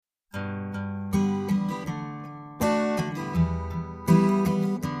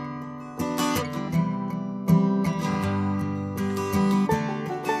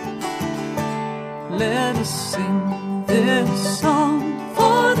to sing this song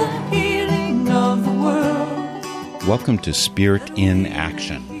for the healing of the world. Welcome to Spirit in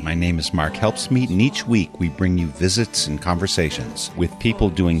Action. My name is Mark Helpsmeet, and each week we bring you visits and conversations with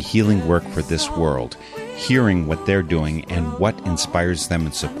people doing healing work for this world, hearing what they're doing and what inspires them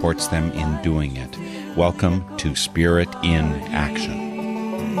and supports them in doing it. Welcome to Spirit in Action.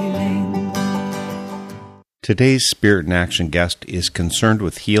 Today's Spirit in Action guest is concerned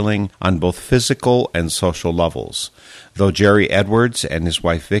with healing on both physical and social levels. Though Jerry Edwards and his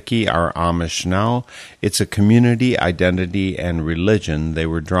wife Vicki are Amish now, it's a community, identity, and religion they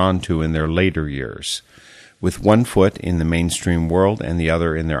were drawn to in their later years. With one foot in the mainstream world and the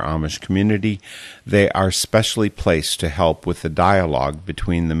other in their Amish community, they are specially placed to help with the dialogue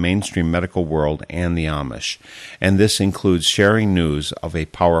between the mainstream medical world and the Amish. And this includes sharing news of a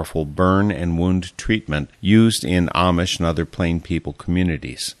powerful burn and wound treatment used in Amish and other Plain people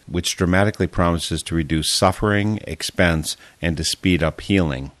communities, which dramatically promises to reduce suffering, expense, and to speed up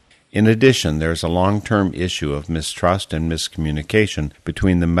healing. In addition, there is a long-term issue of mistrust and miscommunication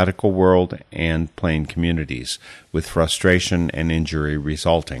between the medical world and Plain communities, with frustration and injury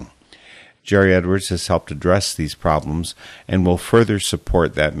resulting. Jerry Edwards has helped address these problems and will further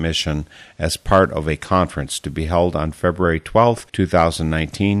support that mission as part of a conference to be held on February 12,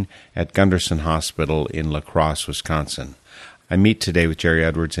 2019 at Gunderson Hospital in La Crosse, Wisconsin. I meet today with Jerry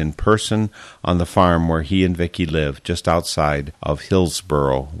Edwards in person on the farm where he and Vicki live, just outside of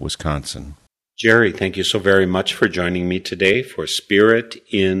Hillsboro, Wisconsin. Jerry, thank you so very much for joining me today for Spirit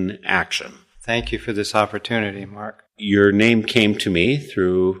in Action. Thank you for this opportunity, Mark. Your name came to me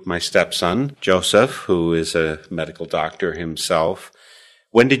through my stepson, Joseph, who is a medical doctor himself.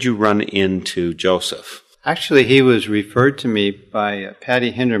 When did you run into Joseph? Actually, he was referred to me by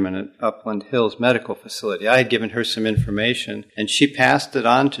Patty Hinderman at Upland Hills Medical Facility. I had given her some information, and she passed it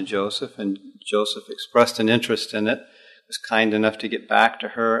on to Joseph, and Joseph expressed an interest in it, was kind enough to get back to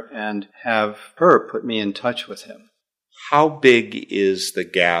her and have her put me in touch with him. How big is the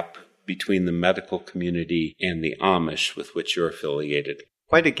gap between the medical community and the Amish with which you're affiliated?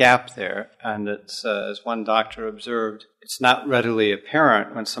 Quite a gap there, and it's, as one doctor observed, it's not readily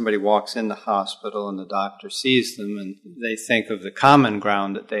apparent when somebody walks in the hospital and the doctor sees them and they think of the common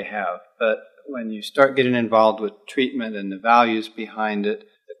ground that they have. But when you start getting involved with treatment and the values behind it,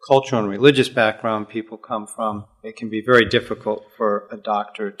 the cultural and religious background people come from, it can be very difficult for a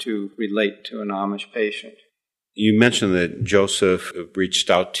doctor to relate to an Amish patient. You mentioned that Joseph reached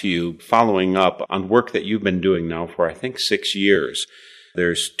out to you following up on work that you've been doing now for, I think, 6 years.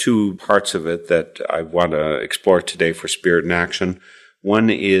 There's two parts of it that I want to explore today for Spirit in Action. One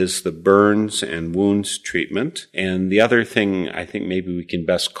is the burns and wounds treatment, and the other thing I think maybe we can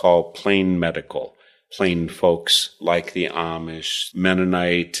best call plain medical. Plain folks like the Amish,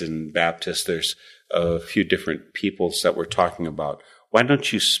 Mennonite, and Baptist. There's a few different peoples that we're talking about. Why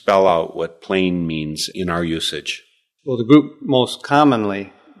don't you spell out what plain means in our usage? Well, the group most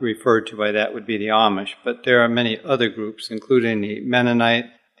commonly referred to by that would be the Amish, but there are many other groups, including the Mennonite,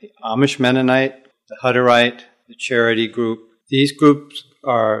 the Amish Mennonite, the Hutterite, the Charity group. These groups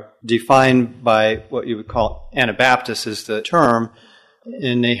are defined by what you would call Anabaptist is the term,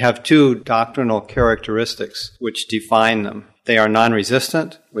 and they have two doctrinal characteristics which define them. They are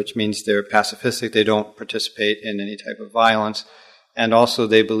non-resistant, which means they're pacifistic, they don't participate in any type of violence, and also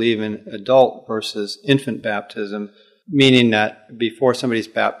they believe in adult versus infant baptism, meaning that before somebody's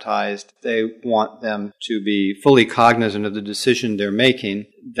baptized, they want them to be fully cognizant of the decision they're making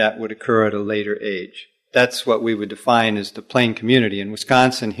that would occur at a later age. That's what we would define as the Plain community. In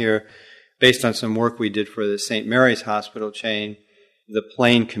Wisconsin here, based on some work we did for the St. Mary's Hospital chain, the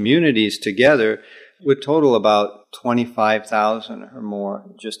Plain communities together would total about 25,000 or more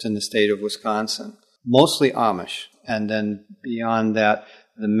just in the state of Wisconsin. Mostly Amish. And then beyond that,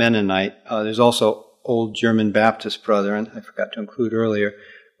 the Mennonite. There's also Old German Baptist Brethren, I forgot to include earlier.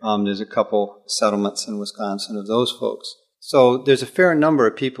 There's a couple settlements in Wisconsin of those folks. So there's a fair number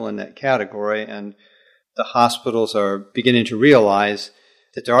of people in that category, and the hospitals are beginning to realize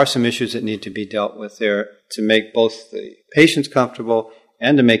that there are some issues that need to be dealt with there to make both the patients comfortable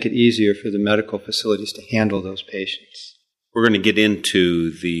and to make it easier for the medical facilities to handle those patients. We're going to get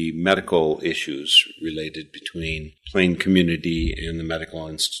into the medical issues related between Plain community and the medical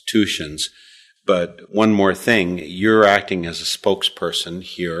institutions. But one more thing, you're acting as a spokesperson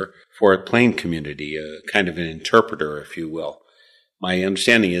here for a Plain community, a kind of an interpreter, if you will. My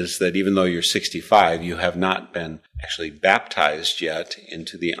understanding is that even though you're 65, you have not been actually baptized yet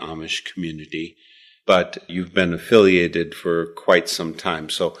into the Amish community, but you've been affiliated for quite some time.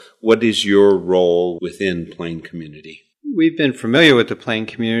 So what is your role within Plain community? We've been familiar with the Plain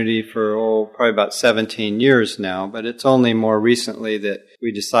community for, probably about 17 years now, but it's only more recently that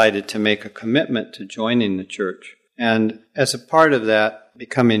we decided to make a commitment to joining the church. And as a part of that,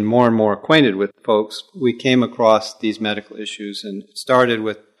 becoming more and more acquainted with folks, we came across these medical issues, and it started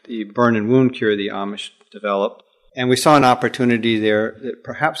with the burn and wound cure the Amish developed. And we saw an opportunity there that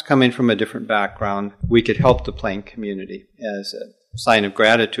perhaps coming from a different background, we could help the Plain community as a sign of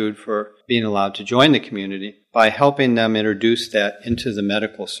gratitude for being allowed to join the community by helping them introduce that into the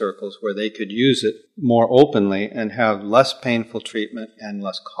medical circles where they could use it more openly and have less painful treatment and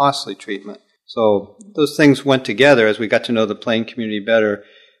less costly treatment. So those things went together. As we got to know the Plain community better,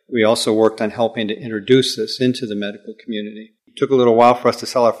 we also worked on helping to introduce this into the medical community. It took a little while for us to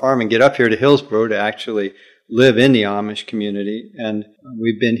sell our farm and get up here to Hillsboro to actually live in the Amish community. And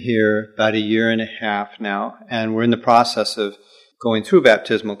we've been here about 1.5 years now, and we're in the process of going through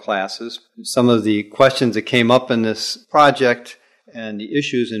baptismal classes. Some of the questions that came up in this project and the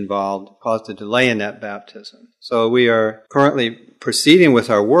issues involved caused a delay in that baptism. So we are currently proceeding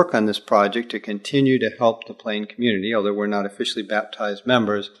with our work on this project to continue to help the Plain community, although we're not officially baptized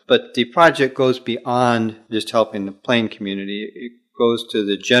members. But the project goes beyond just helping the Plain community. It goes to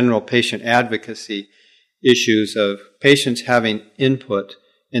the general patient advocacy issues of patients having input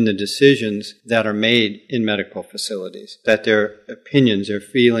in the decisions that are made in medical facilities, that their opinions, their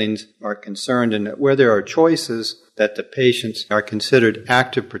feelings are concerned, and that where there are choices, that the patients are considered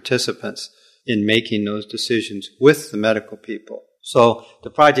active participants in making those decisions with the medical people. So the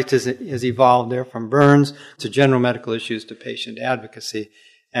project has evolved there from burns to general medical issues to patient advocacy,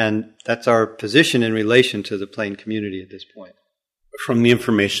 and that's our position in relation to the Plain community at this point. From the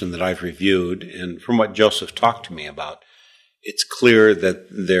information that I've reviewed and from what Joseph talked to me about, it's clear that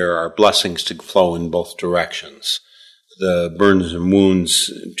there are blessings to flow in both directions. The burns and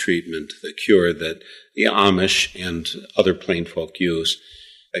wounds treatment, the cure that the Amish and other Plain folk use,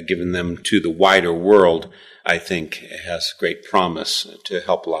 given them to the wider world, I think has great promise to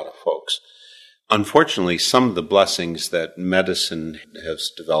help a lot of folks. Unfortunately, some of the blessings that medicine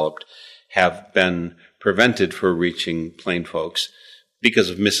has developed have been prevented for reaching Plain folks because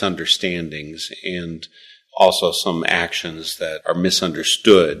of misunderstandings and also some actions that are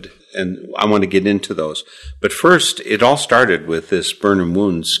misunderstood. And I want to get into those. But first, it all started with this burn and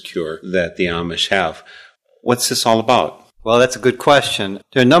wounds cure that the Amish have. What's this all about? Well, that's a good question.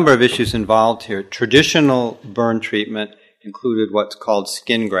 There are a number of issues involved here. Traditional burn treatment included what's called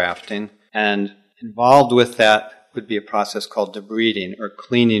skin grafting, and involved with that would be a process called debriding, or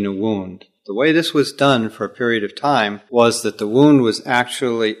cleaning a wound. The way this was done for a period of time was that the wound was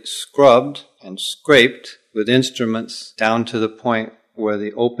actually scrubbed and scraped with instruments down to the point where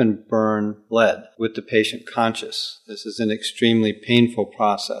the open burn bled with the patient conscious. This is an extremely painful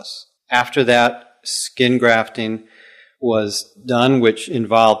process. After that, skin grafting was done, which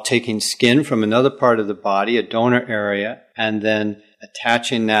involved taking skin from another part of the body, a donor area, and then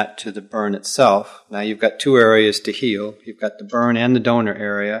attaching that to the burn itself. Now you've got two areas to heal. You've got the burn and the donor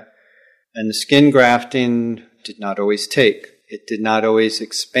area. And the skin grafting did not always take. It did not always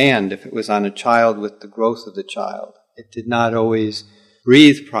expand if it was on a child with the growth of the child. It did not always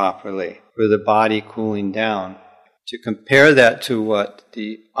breathe properly for the body cooling down. To compare that to what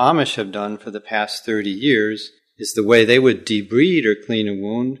the Amish have done for the past 30 years is the way they would debride or clean a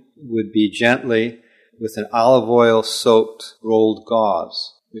wound would be gently with an olive oil soaked rolled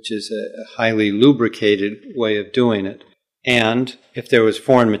gauze, which is a highly lubricated way of doing it. And if there was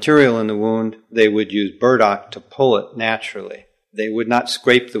foreign material in the wound, they would use burdock to pull it naturally. They would not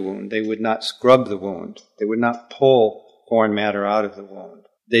scrape the wound. They would not scrub the wound. They would not pull foreign matter out of the wound.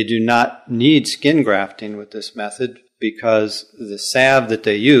 They do not need skin grafting with this method because the salve that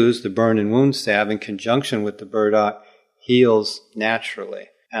they use, the burn and wound salve, in conjunction with the burdock, heals naturally.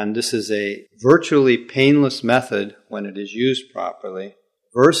 And this is a virtually painless method when it is used properly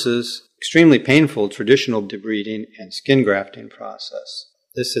versus extremely painful traditional debriding and skin grafting process.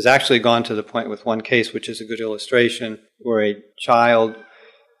 This has actually gone to the point with one case, which is a good illustration, where a child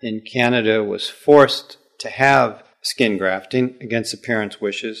in Canada was forced to have skin grafting against the parents'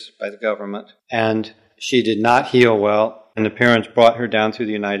 wishes by the government, and she did not heal well, and the parents brought her down through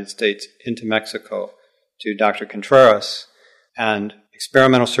the United States into Mexico to Dr. Contreras, and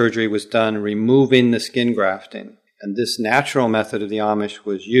experimental surgery was done removing the skin grafting. And this natural method of the Amish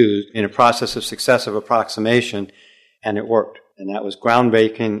was used in a process of successive approximation, and it worked. And that was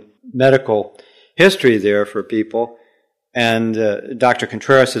groundbreaking medical history there for people. And Dr.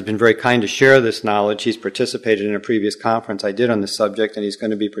 Contreras has been very kind to share this knowledge. He's participated in a previous conference I did on this subject, and he's going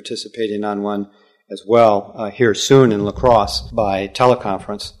to be participating on one as well here soon in La Crosse by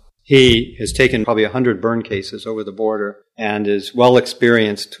teleconference. He has taken probably 100 burn cases over the border and is well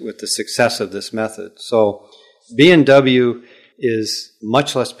experienced with the success of this method. So B&W is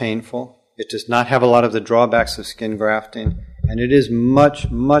much less painful. It does not have a lot of the drawbacks of skin grafting, and it is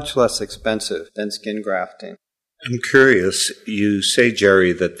much, much less expensive than skin grafting. I'm curious, you say,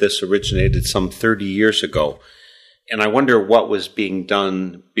 Jerry, that this originated some 30 years ago, and I wonder what was being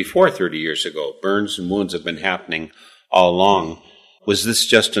done before 30 years ago. Burns and wounds have been happening all along. Was this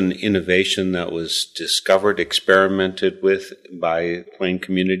just an innovation that was discovered, experimented with by Plain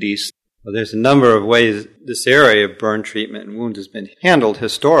communities? Well, there's a number of ways this area of burn treatment and wounds has been handled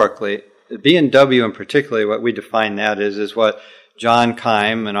historically. The B&W in particular, what we define that is what John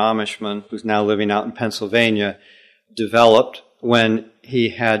Keim, an Amishman who's now living out in Pennsylvania, developed when he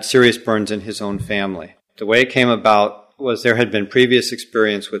had serious burns in his own family. The way it came about was there had been previous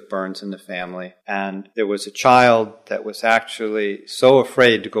experience with burns in the family, and there was a child that was actually so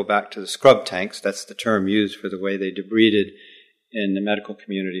afraid to go back to the scrub tanks, that's the term used for the way they debrided in the medical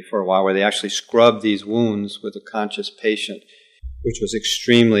community for a while, where they actually scrubbed these wounds with a conscious patient, which was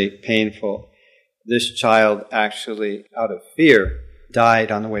extremely painful. This child actually, out of fear,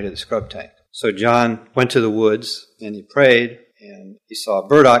 died on the way to the scrub tank. So John went to the woods and he prayed, and he saw a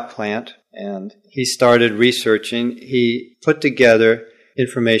burdock plant, and he started researching. He put together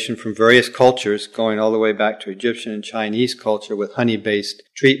information from various cultures, going all the way back to Egyptian and Chinese culture with honey-based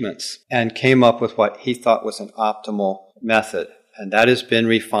treatments, and came up with what he thought was an optimal method. And that has been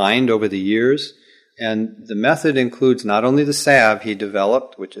refined over the years. And the method includes not only the salve he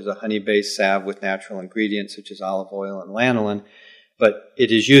developed, which is a honey-based salve with natural ingredients such as olive oil and lanolin, but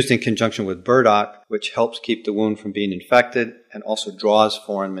it is used in conjunction with burdock, which helps keep the wound from being infected and also draws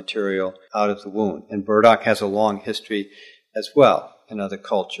foreign material out of the wound. And burdock has a long history as well in other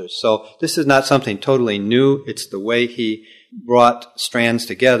cultures. So this is not something totally new. It's the way he brought strands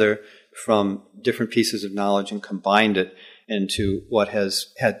together from different pieces of knowledge and combined it into what has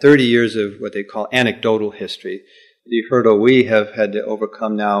had 30 years of what they call anecdotal history. The hurdle we have had to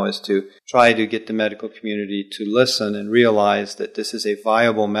overcome now is to try to get the medical community to listen and realize that this is a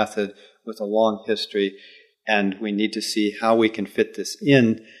viable method with a long history, and we need to see how we can fit this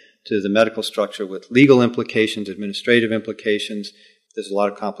in to the medical structure with legal implications, administrative implications. There's a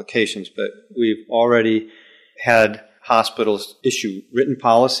lot of complications, but we've already had hospitals issue written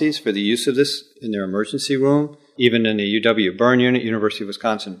policies for the use of this in their emergency room. Even in the UW burn unit, University of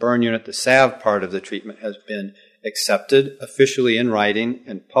Wisconsin burn unit, the salve part of the treatment has been accepted officially in writing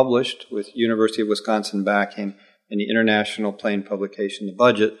and published with University of Wisconsin backing in the international Plain publication, The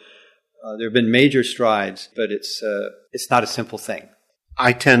Budget. There have been major strides, but it's not a simple thing.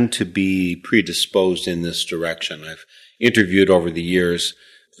 I tend to be predisposed in this direction. I've interviewed over the years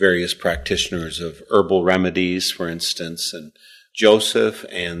various practitioners of herbal remedies, for instance, and Joseph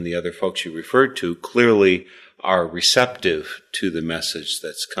and the other folks you referred to clearly are receptive to the message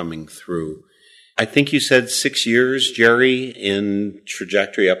that's coming through. I think you said 6 years, Jerry, in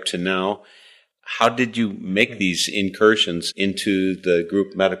trajectory up to now. How did you make these incursions into the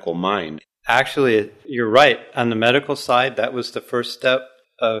group medical mind? Actually, you're right. On the medical side, that was the first step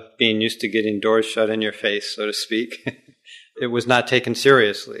of being used to getting doors shut in your face, so to speak. It was not taken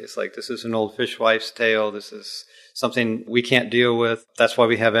seriously. It's like, this is an old fishwife's tale. This is something we can't deal with. That's why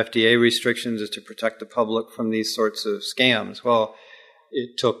we have FDA restrictions, is to protect the public from these sorts of scams. Well,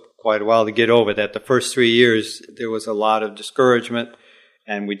 it took quite a while to get over that. The first 3 years, there was a lot of discouragement,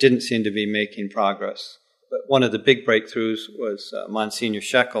 and we didn't seem to be making progress. But one of the big breakthroughs was Monsignor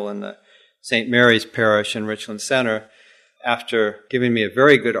Shekel in the St. Mary's Parish in Richland Center. After giving me a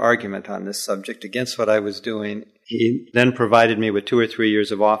very good argument on this subject against what I was doing, he then provided me with 2 or 3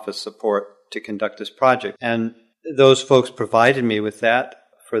 years of office support to conduct this project. And those folks provided me with that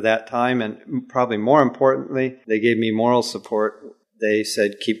for that time, and probably more importantly, they gave me moral support. They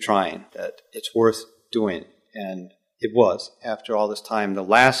said, keep trying, that it's worth doing. And it was, after all this time. The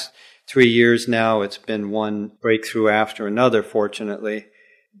last 3 years now, it's been one breakthrough after another, fortunately.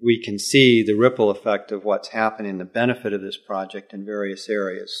 We can see the ripple effect of what's happening, the benefit of this project in various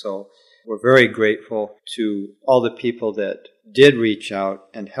areas. So we're very grateful to all the people that did reach out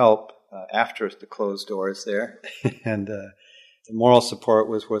and help after the closed doors there. And the moral support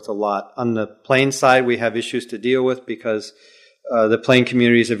was worth a lot. On the Plain side, we have issues to deal with because the Plain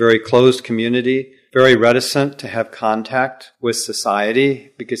community is a very closed community, very reticent to have contact with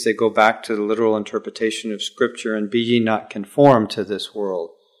society because they go back to the literal interpretation of Scripture and be ye not conformed to this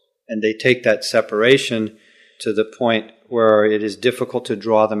world. And they take that separation to the point where it is difficult to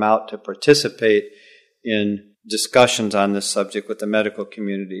draw them out to participate in discussions on this subject with the medical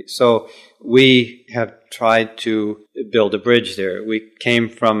community. So we have tried to build a bridge there. We came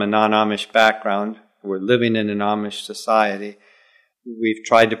from a non-Amish background. We're living in an Amish society. We've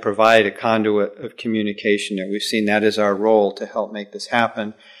tried to provide a conduit of communication there. We've seen that as our role to help make this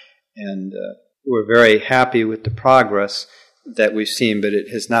happen. And we're very happy with the progress that we've seen, but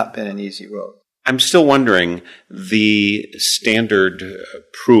it has not been an easy road. I'm still wondering, the standard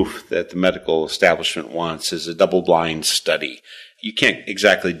proof that the medical establishment wants is a double-blind study. You can't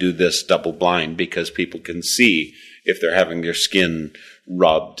exactly do this double-blind because people can see if they're having their skin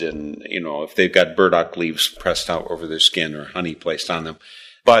rubbed and, if they've got burdock leaves pressed out over their skin or honey placed on them.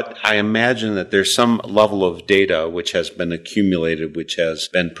 But I imagine that there's some level of data which has been accumulated, which has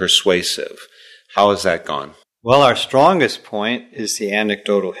been persuasive. How has that gone? Well, our strongest point is the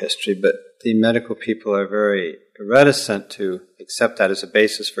anecdotal history, but the medical people are very reticent to accept that as a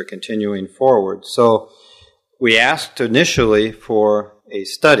basis for continuing forward. So we asked initially for a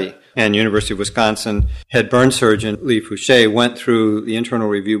study, and University of Wisconsin head burn surgeon Lee Fouché went through the Internal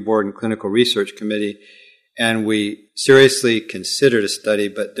Review Board and Clinical Research Committee, and we seriously considered a study,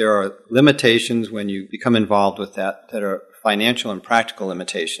 but there are limitations when you become involved with that are financial and practical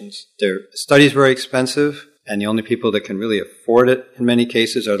limitations. The study is very expensive, and the only people that can really afford it in many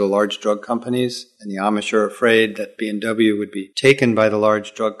cases are the large drug companies. And the Amish are afraid that B&W would be taken by the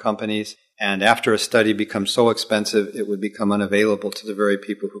large drug companies. And after a study becomes so expensive, it would become unavailable to the very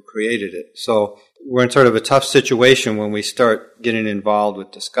people who created it. So we're in sort of a tough situation when we start getting involved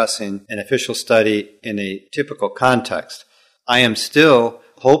with discussing an official study in a typical context. I am still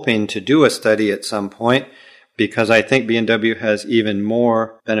hoping to do a study at some point, because I think B&W has even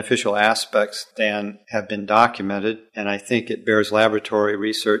more beneficial aspects than have been documented, and I think it bears laboratory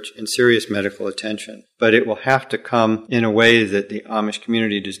research and serious medical attention. But it will have to come in a way that the Amish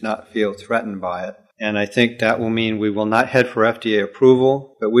community does not feel threatened by it. And I think that will mean we will not head for FDA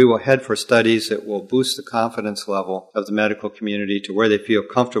approval, but we will head for studies that will boost the confidence level of the medical community to where they feel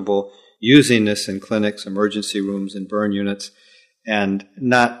comfortable using this in clinics, emergency rooms, and burn units, and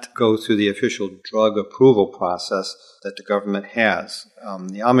not go through the official drug approval process that the government has.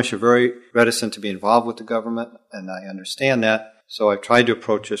 The Amish are very reticent to be involved with the government, and I understand that. So I've tried to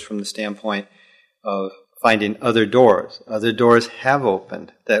approach this from the standpoint of finding other doors. Other doors have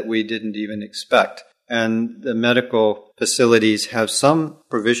opened that we didn't even expect. And the medical facilities have some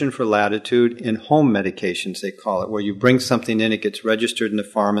provision for latitude in home medications, they call it, where you bring something in, it gets registered in the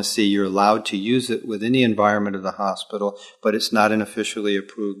pharmacy, you're allowed to use it within the environment of the hospital, but it's not an officially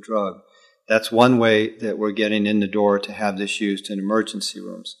approved drug. That's one way that we're getting in the door to have this used in emergency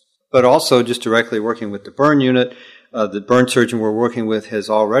rooms. But also just directly working with the burn unit, the burn surgeon we're working with has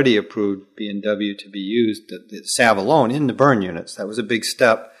already approved B&W to be used, the salve alone, in the burn units. That was a big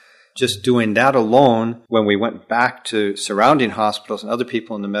step. Just doing that alone, when we went back to surrounding hospitals and other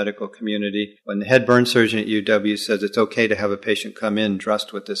people in the medical community, when the head burn surgeon at UW says it's okay to have a patient come in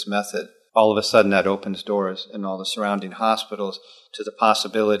dressed with this method, all of a sudden that opens doors in all the surrounding hospitals to the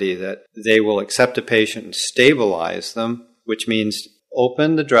possibility that they will accept a patient and stabilize them, which means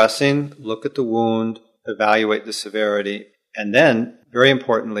open the dressing, look at the wound, evaluate the severity, and then, very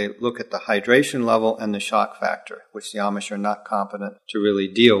importantly, look at the hydration level and the shock factor, which the Amish are not competent to really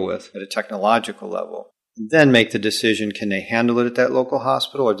deal with at a technological level. Then make the decision, can they handle it at that local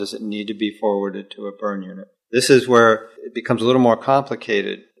hospital, or does it need to be forwarded to a burn unit? This is where it becomes a little more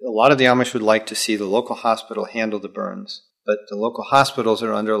complicated. A lot of the Amish would like to see the local hospital handle the burns, but the local hospitals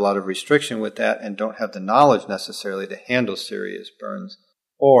are under a lot of restriction with that and don't have the knowledge necessarily to handle serious burns.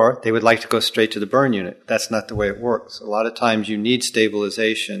 Or they would like to go straight to the burn unit. That's not the way it works. A lot of times you need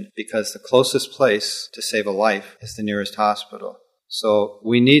stabilization because the closest place to save a life is the nearest hospital. So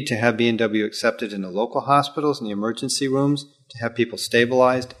we need to have B&W accepted in the local hospitals and the emergency rooms to have people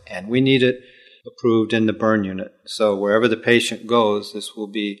stabilized, and we need it approved in the burn unit. So wherever the patient goes, this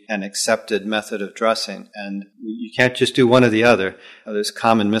will be an accepted method of dressing. And you can't just do one or the other. There's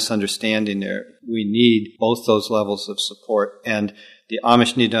common misunderstanding there. We need both those levels of support. And the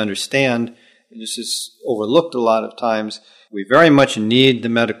Amish need to understand, this is overlooked a lot of times, we very much need the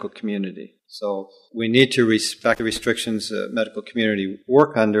medical community. So we need to respect the restrictions the medical community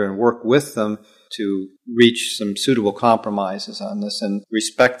work under and work with them to reach some suitable compromises on this and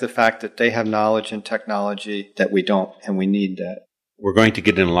respect the fact that they have knowledge and technology that we don't, and we need that. We're going to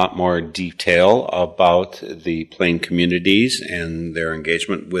get in a lot more detail about the Plain communities and their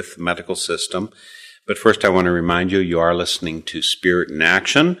engagement with the medical system. But first, I want to remind you, you are listening to Spirit in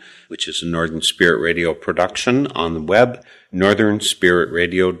Action, which is a Northern Spirit Radio production on the web,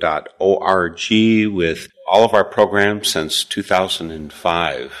 northernspiritradio.org, with all of our programs since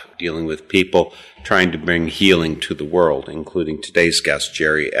 2005, dealing with people trying to bring healing to the world, including today's guest,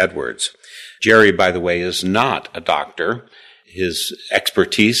 Jerry Edwards. Jerry, by the way, is not a doctor. His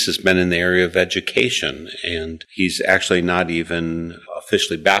expertise has been in the area of education, and he's actually not even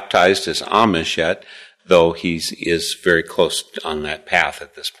officially baptized as Amish yet, though he is very close on that path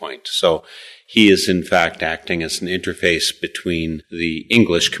at this point. So he is, in fact, acting as an interface between the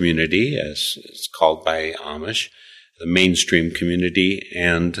English community, as it's called by Amish, the mainstream community,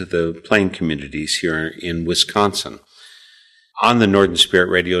 and the plain communities here in Wisconsin. On the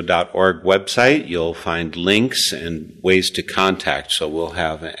NorthernSpiritRadio.org website, you'll find links and ways to contact. So we'll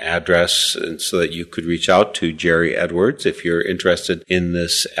have an address so that you could reach out to Jerry Edwards if you're interested in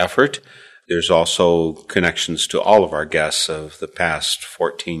this effort. There's also connections to all of our guests of the past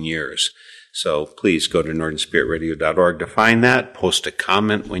 14 years. So please go to NorthernSpiritRadio.org to find that. Post a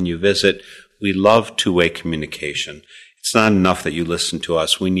comment when you visit. We love two-way communication. It's not enough that you listen to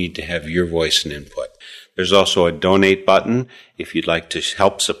us. We need to have your voice and input. There's also a donate button if you'd like to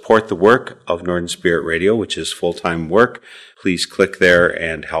help support the work of Northern Spirit Radio, which is full-time work. Please click there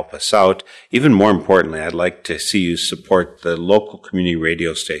and help us out. Even more importantly, I'd like to see you support the local community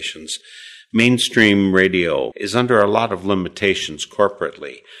radio stations. Mainstream radio is under a lot of limitations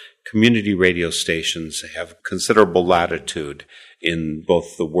corporately. Community radio stations have considerable latitude in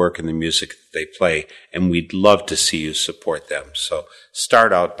both the work and the music that they play, and we'd love to see you support them. So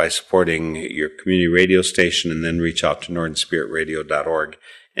start out by supporting your community radio station and then reach out to NorthernSpiritRadio.org.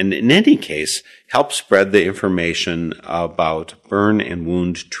 And in any case, help spread the information about burn and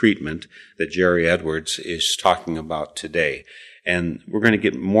wound treatment that Jerry Edwards is talking about today. And we're going to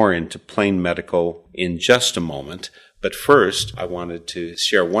get more into plain medical in just a moment. But first, I wanted to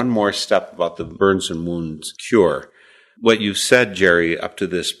share one more step about the burns and wounds cure. What you've said, Jerry, up to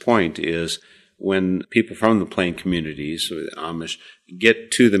this point is when people from the plain communities, or the Amish,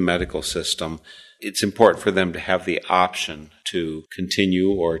 get to the medical system, it's important for them to have the option to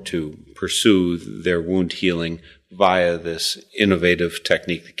continue or to pursue their wound healing via this innovative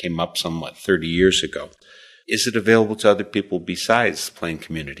technique that came up somewhat 30 years ago. Is it available to other people besides the plain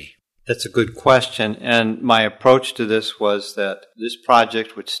community? That's a good question, and my approach to this was that this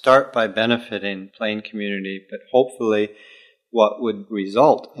project would start by benefiting plain community, but hopefully what would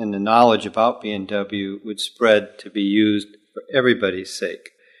result in the knowledge about B&W would spread to be used for everybody's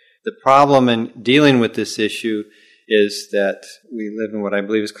sake. The problem in dealing with this issue is that we live in what I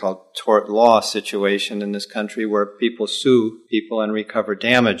believe is called tort law situation in this country, where people sue people and recover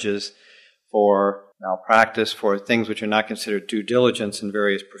damages for malpractice, for things which are not considered due diligence in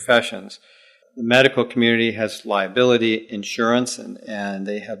various professions. The medical community has liability insurance, and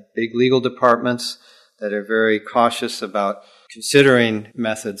they have big legal departments that are very cautious about considering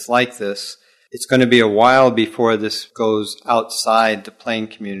methods like this. It's going to be a while before this goes outside the plain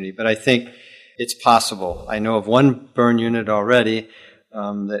community, but I think it's possible. I know of one burn unit already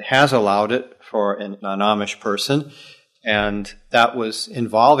that has allowed it for a non-Amish person, and that was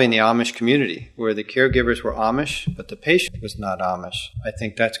involving the Amish community, where the caregivers were Amish, but the patient was not Amish. I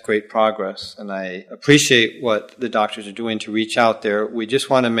think that's great progress, and I appreciate what the doctors are doing to reach out there. We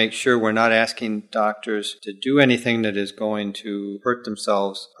just want to make sure we're not asking doctors to do anything that is going to hurt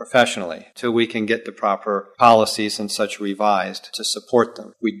themselves professionally till we can get the proper policies and such revised to support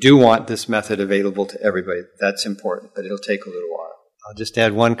them. We do want this method available to everybody. That's important, but it'll take a little while. I'll just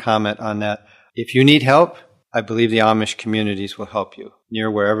add one comment on that. If you need help, I believe the Amish communities will help you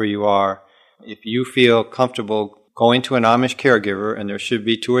near wherever you are. If you feel comfortable going to an Amish caregiver, and there should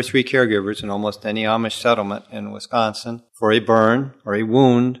be 2 or 3 caregivers in almost any Amish settlement in Wisconsin, for a burn or a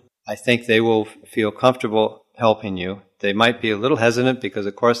wound, I think they will feel comfortable helping you. They might be a little hesitant because,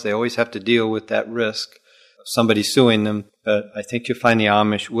 of course, they always have to deal with that risk of somebody suing them, but I think you'll find the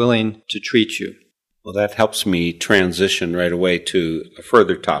Amish willing to treat you. Well, that helps me transition right away to a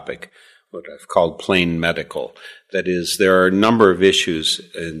further topic, what I've called plain medical. That is, there are a number of issues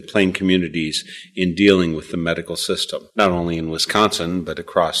in plain communities in dealing with the medical system, not only in Wisconsin, but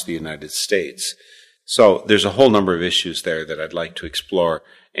across the United States. So there's a whole number of issues there that I'd like to explore.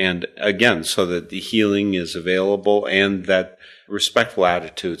 And again, so that the healing is available and that respectful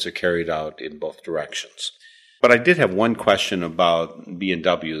attitudes are carried out in both directions. But I did have one question about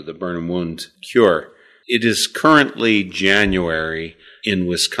B&W, the burn and wound cure. It is currently January in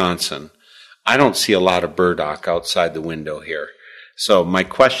Wisconsin. I don't see a lot of burdock outside the window here. So my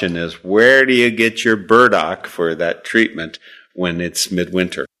question is, where do you get your burdock for that treatment when it's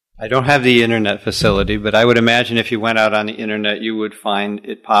midwinter? I don't have the internet facility, but I would imagine if you went out on the internet, you would find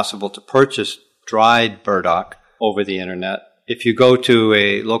it possible to purchase dried burdock over the internet. if you go to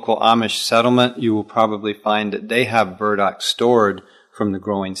a local Amish settlement, you will probably find that they have burdock stored from the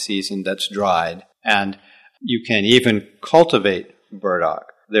growing season that's dried. And you can even cultivate burdock.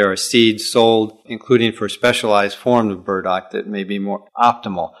 There are seeds sold, including for specialized forms of burdock that may be more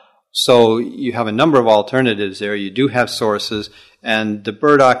optimal. So you have a number of alternatives there. You do have sources, and the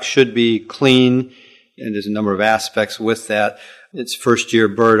burdock should be clean, and there's a number of aspects with that. It's first-year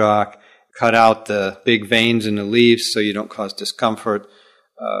burdock. Cut out the big veins in the leaves so you don't cause discomfort.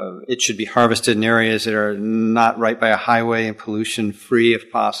 It should be harvested in areas that are not right by a highway and pollution-free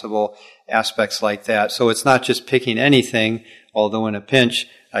if possible, aspects like that. So it's not just picking anything, although in a pinch,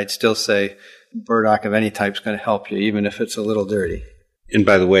 I'd still say burdock of any type is going to help you, even if it's a little dirty. And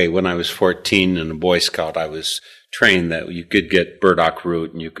by the way, when I was 14 and a Boy Scout, I was trained that you could get burdock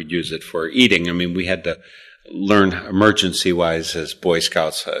root and you could use it for eating. I mean, we had to learn emergency-wise as Boy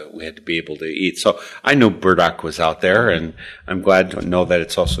Scouts. We had to be able to eat. So I know burdock was out there, and I'm glad to know that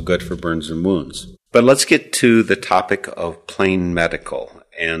it's also good for burns and wounds. But let's get to the topic of plain medical.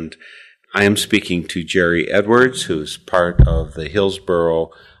 And I am speaking to Jerry Edwards, who's part of the Hillsboro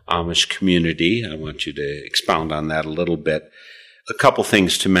Amish community. I want you to expound on that a little bit. A couple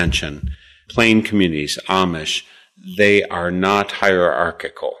things to mention. Plain communities, Amish, they are not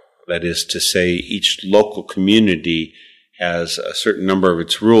hierarchical. That is to say, each local community has a certain number of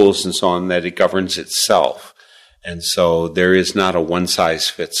its rules and so on that it governs itself. And so there is not a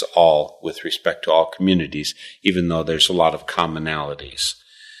one-size-fits-all with respect to all communities, even though there's a lot of commonalities.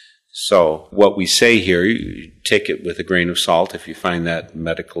 So what we say here, you take it with a grain of salt if you find that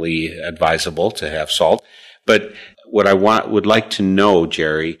medically advisable to have salt. But what I would like to know,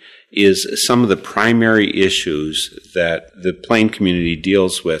 Jerry, is some of the primary issues that the plain community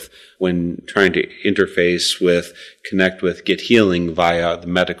deals with when trying to interface with, connect with, get healing via the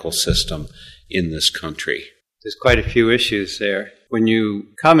medical system in this country. There's quite a few issues there. When you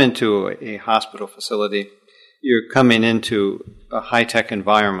come into a hospital facility, you're coming into a high-tech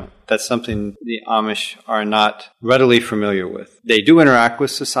environment. That's something the Amish are not readily familiar with. They do interact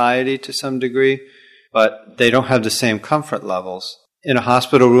with society to some degree, but they don't have the same comfort levels. In a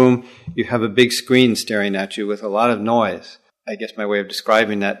hospital room, you have a big screen staring at you with a lot of noise. I guess my way of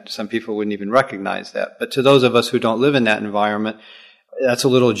describing that, some people wouldn't even recognize that. But to those of us who don't live in that environment, that's a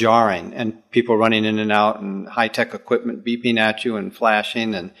little jarring. And people running in and out and high-tech equipment beeping at you and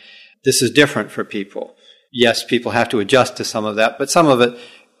flashing. And this is different for people. Yes, people have to adjust to some of that, but some of it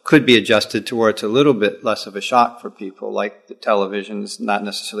could be adjusted to where it's a little bit less of a shock for people, like the televisions not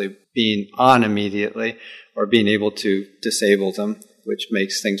necessarily being on immediately or being able to disable them, which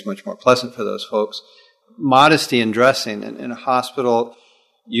makes things much more pleasant for those folks. Modesty in dressing. In a hospital,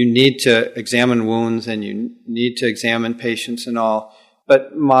 you need to examine wounds and you need to examine patients and all.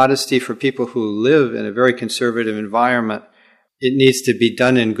 But modesty for people who live in a very conservative environment, it needs to be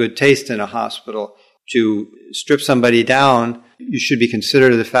done in good taste in a hospital. To strip somebody down, you should be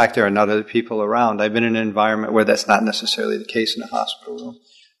considerate of the fact there are not other people around. I've been in an environment where that's not necessarily the case in a hospital room.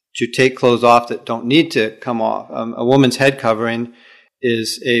 To take clothes off that don't need to come off. A woman's head covering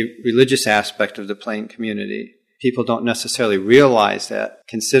is a religious aspect of the plain community. People don't necessarily realize that.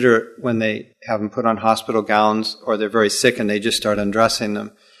 Consider it when they have them put on hospital gowns or they're very sick and they just start undressing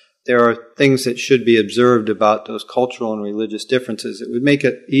them. There are things that should be observed about those cultural and religious differences that would make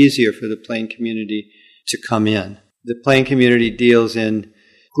it easier for the plain community to come in. The plain community deals in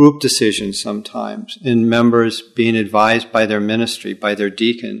group decisions sometimes, in members being advised by their ministry, by their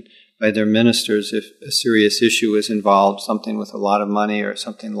deacon, by their ministers if a serious issue is involved, something with a lot of money or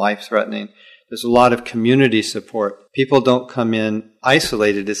something life-threatening. There's a lot of community support. People don't come in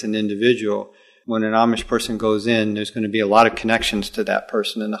isolated as an individual. When an Amish person goes in, there's going to be a lot of connections to that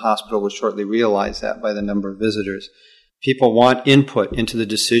person, and the hospital will shortly realize that by the number of visitors. People want input into the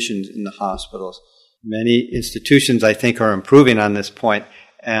decisions in the hospitals. Many institutions, I think, are improving on this point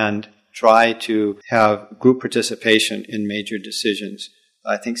and try to have group participation in major decisions.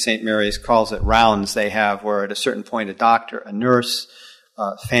 I think St. Mary's calls it rounds they have, where at a certain point a doctor, a nurse,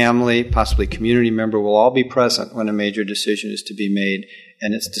 family, possibly community member will all be present when a major decision is to be made,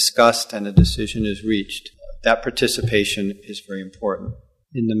 and it's discussed and a decision is reached. That participation is very important.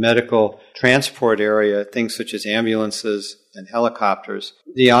 In the medical transport area, things such as ambulances and helicopters,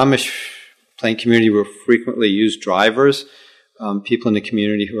 the Amish plain community will frequently use drivers, people in the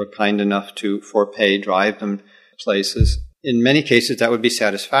community who are kind enough to, for pay, drive them places. In many cases, that would be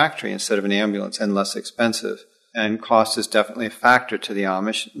satisfactory instead of an ambulance and less expensive. And cost is definitely a factor to the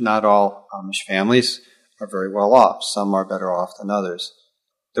Amish. Not all Amish families are very well off. Some are better off than others.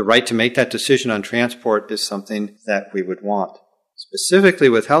 The right to make that decision on transport is something that we would want. Specifically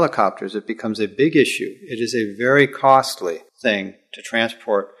with helicopters, it becomes a big issue. It is a very costly thing to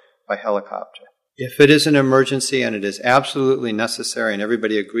transport by helicopter. If it is an emergency and it is absolutely necessary and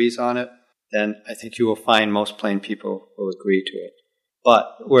everybody agrees on it, then I think you will find most plain people will agree to it. But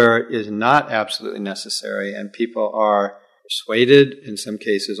where it is not absolutely necessary and people are persuaded, in some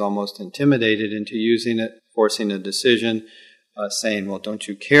cases almost intimidated into using it, forcing a decision, saying, well, don't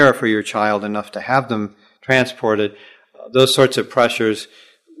you care for your child enough to have them transported? Those sorts of pressures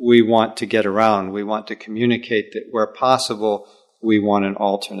we want to get around. We want to communicate that where possible, we want an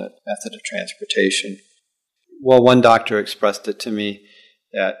alternate method of transportation. Well, one doctor expressed it to me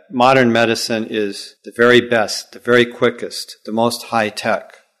that modern medicine is the very best, the very quickest, the most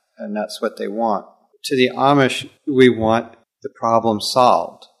high-tech, and that's what they want. To the Amish, we want the problem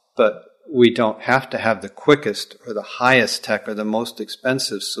solved, but we don't have to have the quickest or the highest tech or the most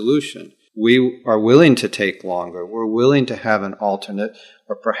expensive solution. We are willing to take longer. We're willing to have an alternate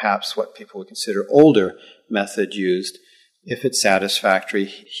or perhaps what people would consider older method used if it's satisfactory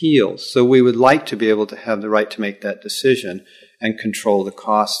heals. So we would like to be able to have the right to make that decision and control the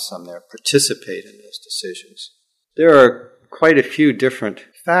costs on there, participate in those decisions. There are quite a few different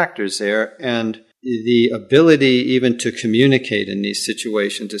factors there, and the ability even to communicate in these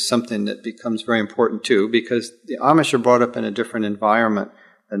situations is something that becomes very important too, because the Amish are brought up in a different environment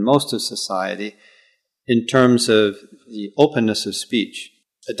than most of society in terms of the openness of speech.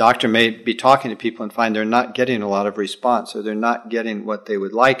 A doctor may be talking to people and find they're not getting a lot of response, or they're not getting what they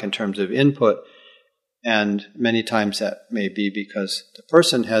would like in terms of input, and many times that may be because the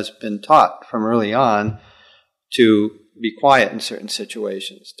person has been taught from early on to be quiet in certain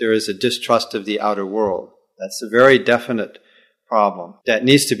situations. There is a distrust of the outer world. That's a very definite problem that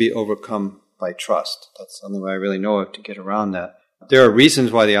needs to be overcome by trust. That's the only way I really know of to get around that. There are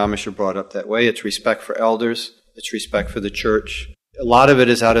reasons why the Amish are brought up that way. It's respect for elders. It's respect for the church. A lot of it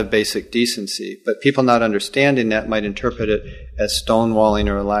is out of basic decency, but people not understanding that might interpret it as stonewalling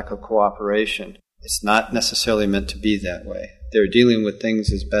or a lack of cooperation. It's not necessarily meant to be that way. They're dealing with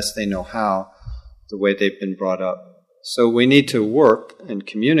things as best they know how, the way they've been brought up. So we need to work and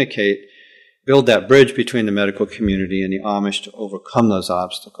communicate, build that bridge between the medical community and the Amish to overcome those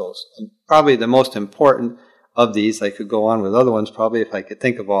obstacles. And probably the most important of these, I could go on with other ones probably if I could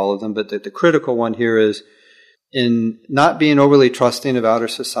think of all of them, but the critical one here is in not being overly trusting of outer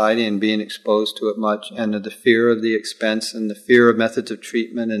society and being exposed to it much, and the fear of the expense and the fear of methods of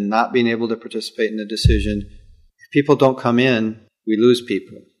treatment and not being able to participate in the decision. If people don't come in, we lose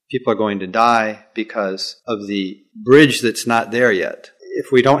people. People are going to die because of the bridge that's not there yet.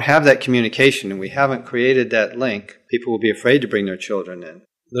 If we don't have that communication and we haven't created that link, people will be afraid to bring their children in.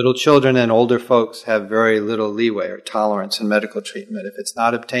 Little children and older folks have very little leeway or tolerance in medical treatment. If it's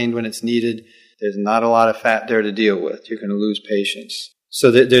not obtained when it's needed, there's not a lot of fat there to deal with. You're going to lose patients.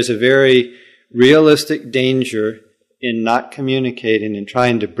 So there's a very realistic danger in not communicating and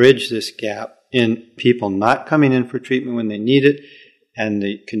trying to bridge this gap in people not coming in for treatment when they need it and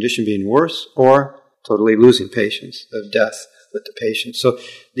the condition being worse, or totally losing patients, of death with the patient. So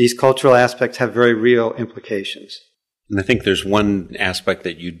these cultural aspects have very real implications. And I think there's one aspect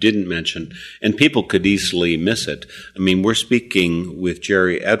that you didn't mention, and people could easily miss it. I mean, we're speaking with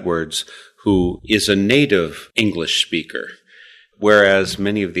Jerry Edwards, who is a native English speaker, whereas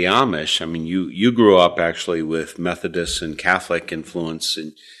many of the Amish, I mean, you grew up actually with Methodist and Catholic influence,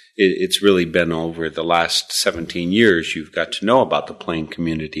 and it's really been over the last 17 years you've got to know about the Plain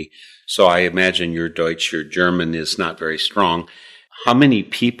community. So I imagine your Deutsch, your German is not very strong. How many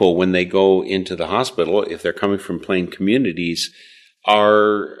people, when they go into the hospital, if they're coming from Plain communities,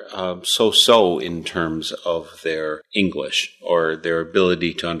 are so-so in terms of their English or their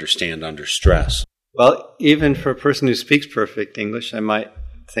ability to understand under stress? Well, even for a person who speaks perfect English, I might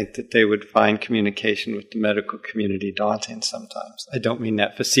think that they would find communication with the medical community daunting sometimes. I don't mean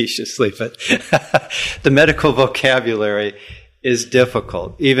that facetiously, but the medical vocabulary is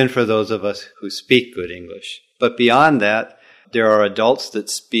difficult, even for those of us who speak good English. But beyond that, there are adults that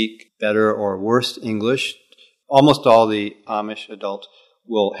speak better or worse English. Almost all the Amish adults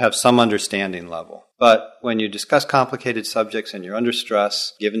will have some understanding level. But when you discuss complicated subjects and you're under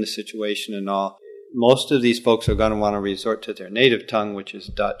stress, given the situation and all, most of these folks are going to want to resort to their native tongue, which is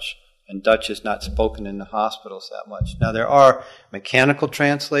Dutch. And Dutch is not spoken in the hospitals that much. Now, there are mechanical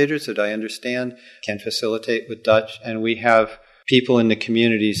translators that I understand can facilitate with Dutch, and we have people in the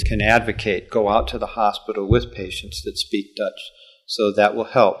communities can advocate, go out to the hospital with patients that speak Dutch. So that will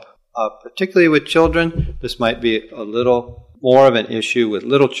help. Particularly with children, this might be a little more of an issue with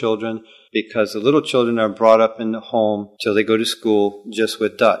little children because the little children are brought up in the home till they go to school just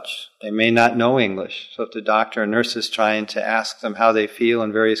with Dutch. They may not know English. So if the doctor or nurse is trying to ask them how they feel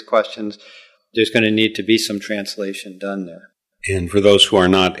and various questions, there's going to need to be some translation done there. And for those who are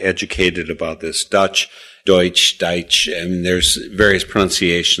not educated about this, Dutch, Deutsch, Deutsch, and there's various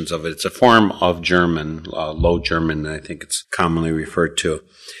pronunciations of it. It's a form of German, Low German, I think it's commonly referred to.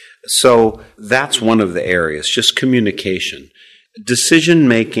 So that's one of the areas, just communication.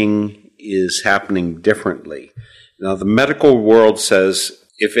 Decision-making is happening differently. Now, the medical world says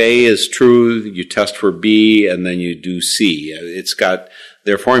if A is true, you test for B, and then you do C. It's got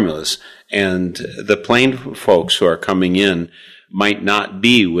their formulas. And the plain folks who are coming in might not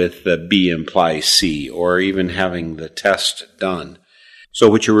be with the B implies C, or even having the test done. So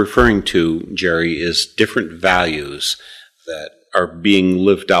what you're referring to, Jerry, is different values that are being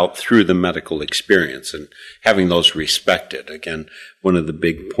lived out through the medical experience and having those respected. Again, one of the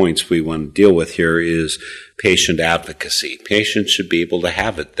big points we want to deal with here is patient advocacy. Patients should be able to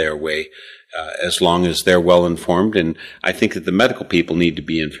have it their way as long as they're well informed, and I think that the medical people need to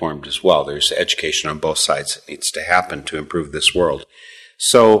be informed as well. There's education on both sides that needs to happen to improve this world.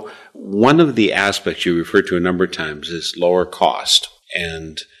 So one of the aspects you referred to a number of times is lower cost.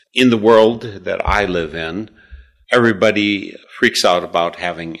 And in the world that I live in, everybody freaks out about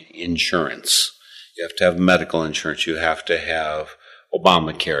having insurance. You have to have medical insurance. You have to have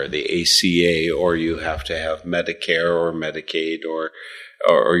Obamacare, the ACA, or you have to have Medicare or Medicaid or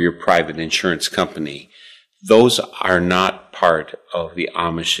your private insurance company. Those are not part of the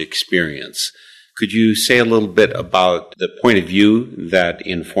Amish experience. Could you say a little bit about the point of view that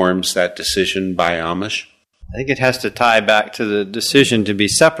informs that decision by Amish? I think it has to tie back to the decision to be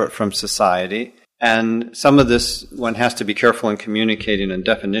separate from society. And some of this, one has to be careful in communicating on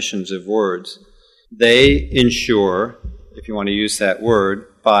definitions of words. They insure, if you want to use that word,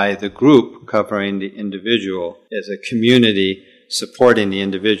 by the group covering the individual as a community supporting the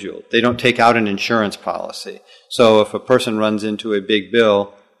individual. They don't take out an insurance policy. So if a person runs into a big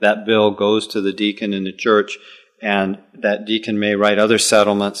bill, that bill goes to the deacon in the church, and that deacon may write other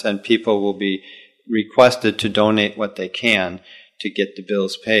settlements, and people will be requested to donate what they can to get the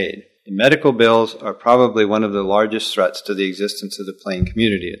bills paid. The medical bills are probably one of the largest threats to the existence of the Plain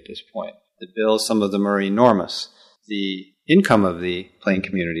community at this point. The bills, some of them are enormous. The income of the Plain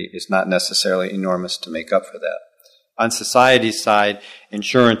community is not necessarily enormous to make up for that. On society's side,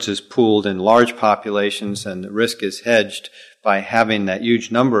 insurance is pooled in large populations, and the risk is hedged by having that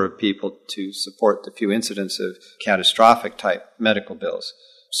huge number of people to support the few incidents of catastrophic type medical bills.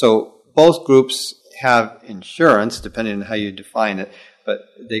 So both groups have insurance, depending on how you define it, but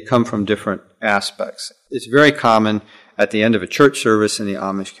they come from different aspects. It's very common at the end of a church service in the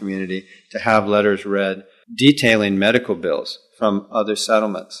Amish community to have letters read detailing medical bills from other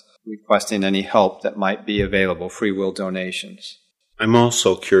settlements, requesting any help that might be available, free will donations. I'm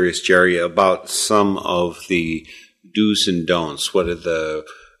also curious, Jerry, about some of the do's and don'ts. What are the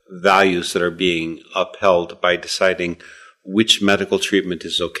values that are being upheld by deciding which medical treatment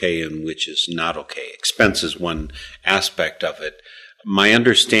is okay and which is not okay? Expense is one aspect of it. My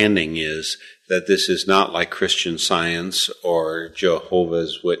understanding is that this is not like Christian Science or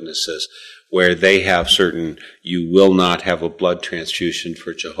Jehovah's Witnesses, where they have certain, you will not have a blood transfusion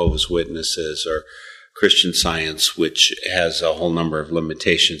for Jehovah's Witnesses, or Christian Science, which has a whole number of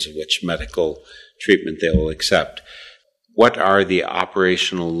limitations of which medical treatment they will accept. What are the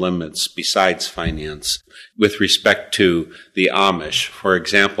operational limits besides finance with respect to the Amish? For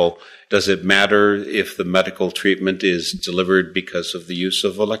example, does it matter if the medical treatment is delivered because of the use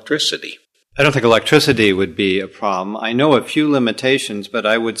of electricity? I don't think electricity would be a problem. I know a few limitations, but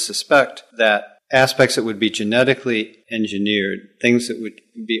I would suspect that aspects that would be genetically engineered, things that would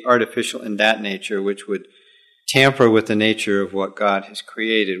be artificial in that nature, which would tamper with the nature of what God has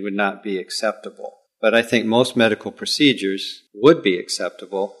created, would not be acceptable. But I think most medical procedures would be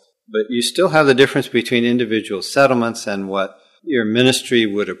acceptable. But you still have the difference between individual settlements and what your ministry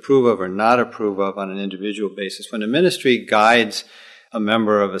would approve of or not approve of on an individual basis. When a ministry guides a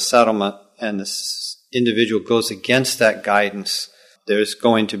member of a settlement and this individual goes against that guidance, there's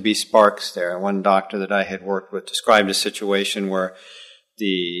going to be sparks there. One doctor that I had worked with described a situation where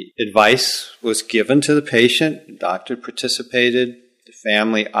the advice was given to the patient, the doctor participated, the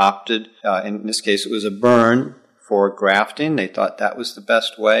family opted, in this case it was a burn, for grafting. They thought that was the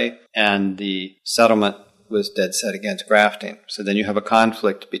best way, and the settlement was dead set against grafting. So then you have a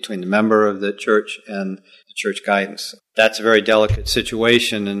conflict between the member of the church and the church guidance. That's a very delicate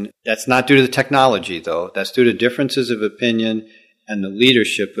situation, and that's not due to the technology, though. That's due to differences of opinion and the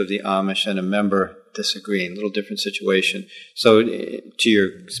leadership of the Amish and a member disagreeing, a little different situation. So to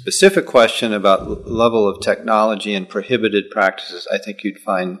your specific question about level of technology and prohibited practices, I think you'd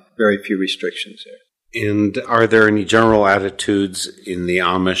find very few restrictions there. And are there any general attitudes in the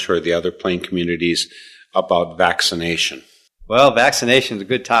Amish or the other plain communities about vaccination? Well, vaccination is a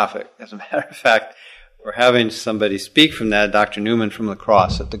good topic. As a matter of fact, we're having somebody speak from that, Dr. Newman from La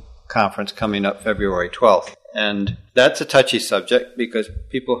Crosse, at the conference coming up February 12th. And that's a touchy subject because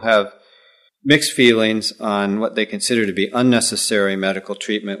people have mixed feelings on what they consider to be unnecessary medical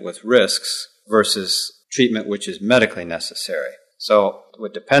treatment with risks versus treatment which is medically necessary. So it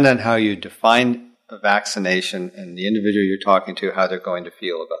would depend on how you define a vaccination and the individual you're talking to, how they're going to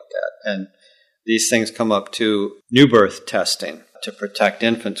feel about that. And these things come up to new birth testing to protect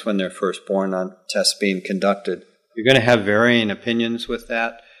infants when they're first born on tests being conducted. You're going to have varying opinions with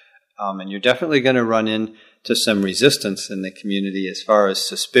that, and you're definitely going to run into some resistance in the community as far as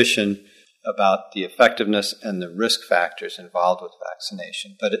suspicion about the effectiveness and the risk factors involved with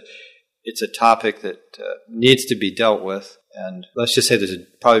vaccination. But it's a topic that needs to be dealt with, and let's just say there's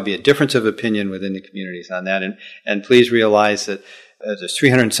probably be a difference of opinion within the communities on that. And please realize that there's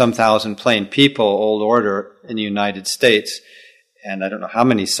 300-some thousand plain people, old order, in the United States, and I don't know how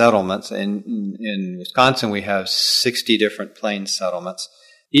many settlements. In Wisconsin, we have 60 different plain settlements.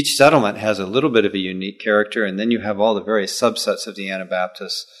 Each settlement has a little bit of a unique character, and then you have all the various subsets of the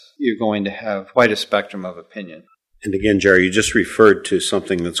Anabaptists. You're going to have quite a spectrum of opinion. And again, Jerry, you just referred to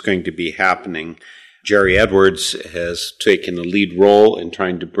something that's going to be happening. Jerry Edwards has taken a lead role in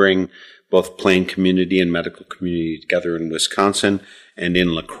trying to bring both plain community and medical community together in Wisconsin. And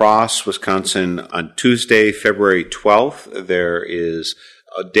in La Crosse, Wisconsin, on Tuesday, February 12th, there is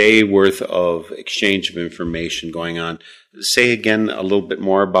a day worth of exchange of information going on. Say again a little bit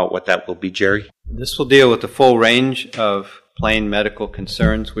more about what that will be, Jerry. This will deal with the full range of plain medical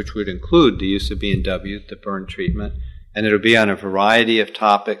concerns, which would include the use of B&W, the burn treatment, and it'll be on a variety of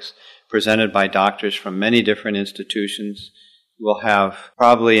topics presented by doctors from many different institutions. We'll have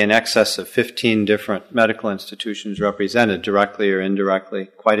probably in excess of 15 different medical institutions represented, directly or indirectly,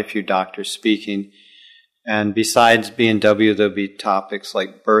 quite a few doctors speaking. And besides B&W, there'll be topics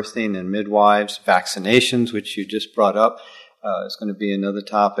like birthing and midwives, vaccinations, which you just brought up, is going to be another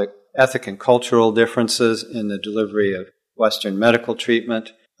topic, ethic and cultural differences in the delivery of Western medical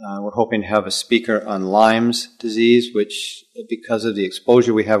treatment. We're hoping to have a speaker on Lyme's disease, which, because of the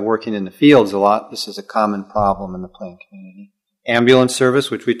exposure we have working in the fields a lot, this is a common problem in the plain community. Ambulance service,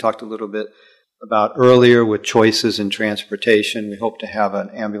 which we talked a little bit about earlier with choices in transportation. We hope to have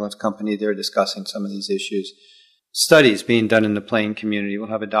an ambulance company there discussing some of these issues. Studies being done in the plain community. We'll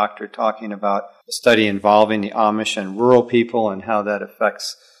have a doctor talking about a study involving the Amish and rural people and how that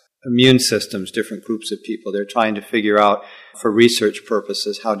affects immune systems, different groups of people. They're trying to figure out, for research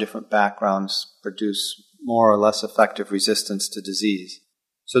purposes, how different backgrounds produce more or less effective resistance to disease.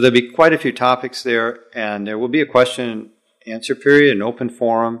 So there'll be quite a few topics there, and there will be a question answer period, an open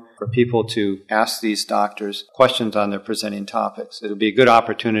forum for people to ask these doctors questions on their presenting topics. It'll be a good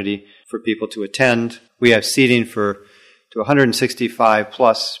opportunity for people to attend. We have seating to 165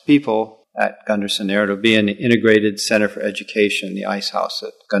 plus people at Gunderson there. It'll be in the Integrated Center for Education, the Ice House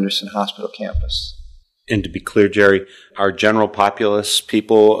at Gunderson Hospital campus. And to be clear, Jerry, our general populace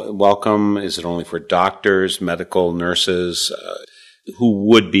people welcome? Is it only for doctors, medical, nurses, who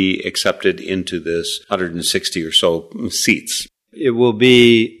would be accepted into this 160 or so seats? It will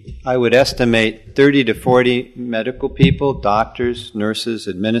be, I would estimate, 30 to 40 medical people, doctors, nurses,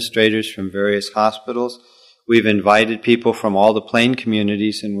 administrators from various hospitals. We've invited people from all the plain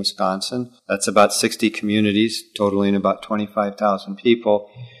communities in Wisconsin. That's about 60 communities, totaling about 25,000 people.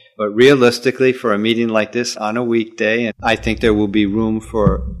 But realistically, for a meeting like this on a weekday, I think there will be room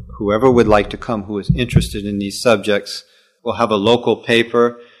for whoever would like to come who is interested in these subjects. We'll have a local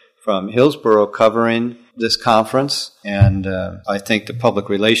paper from Hillsborough covering this conference, and I think the Public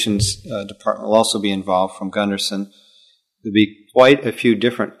Relations Department will also be involved from Gunderson. There'll be quite a few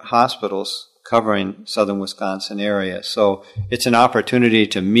different hospitals covering southern Wisconsin area. So it's an opportunity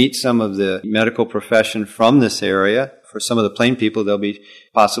to meet some of the medical profession from this area. For some of the plain people, they'll be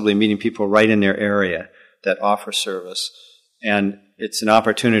possibly meeting people right in their area that offer service. And it's an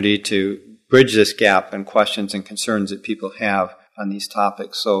opportunity to bridge this gap and questions and concerns that people have on these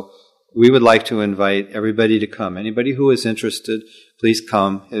topics. So we would like to invite everybody to come. Anybody who is interested, please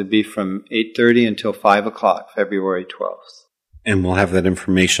come. It'll be from 8:30 until 5 o'clock, February 12th. And we'll have that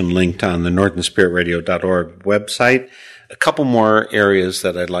information linked on the northernspiritradio.org website. A couple more areas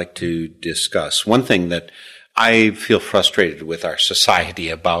that I'd like to discuss. One thing that I feel frustrated with our society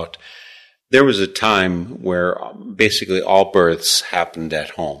about, There was a time where basically all births happened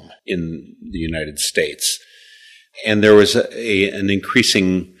at home in the United States. And there was an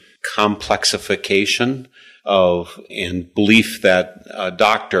increasing complexification of and belief that a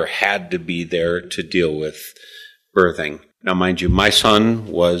doctor had to be there to deal with birthing. Now, mind you, my son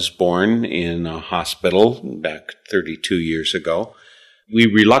was born in a hospital back 32 years ago. We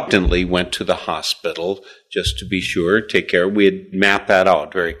reluctantly went to the hospital just to be sure, take care. We had mapped that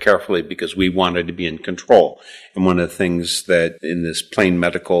out very carefully because we wanted to be in control. And one of the things that in this plain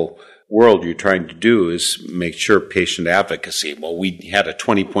medical world you're trying to do is make sure patient advocacy. Well, we had a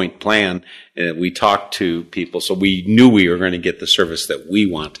 20-point plan and we talked to people, so we knew we were going to get the service that we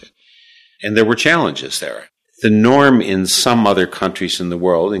wanted. And there were challenges there. The norm in some other countries in the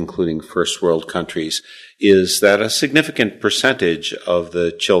world, including first world countries, is that a significant percentage of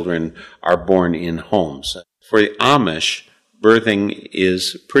the children are born in homes. For the Amish, birthing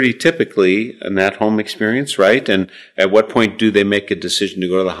is pretty typically an at-home experience, right? And at what point do they make a decision to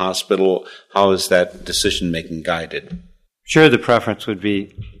go to the hospital? How is that decision-making guided? Sure, the preference would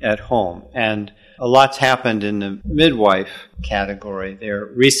be at home. And a lot's happened in the midwife category there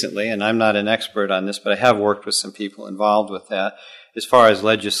recently, and I'm not an expert on this, but I have worked with some people involved with that, as far as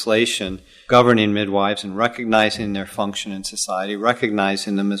legislation governing midwives and recognizing their function in society,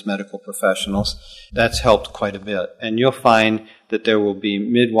 recognizing them as medical professionals. That's helped quite a bit. And you'll find that there will be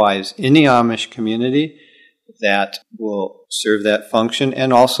midwives in the Amish community that will serve that function,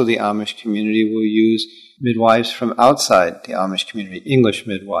 and also the Amish community will use midwives from outside the Amish community, English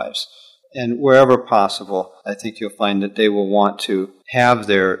midwives. And wherever possible, I think you'll find that they will want to have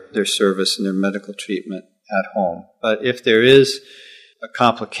their service and their medical treatment at home. But if there is a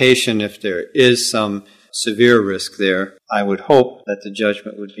complication, if there is some severe risk there, I would hope that the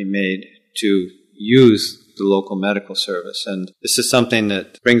judgment would be made to use the local medical service. And this is something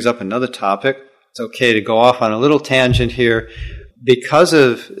that brings up another topic. It's okay to go off on a little tangent here. Because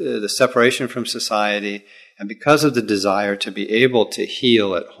of the separation from society, and because of the desire to be able to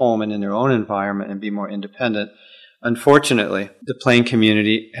heal at home and in their own environment and be more independent, unfortunately, the plain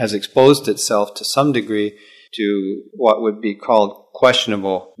community has exposed itself to some degree to what would be called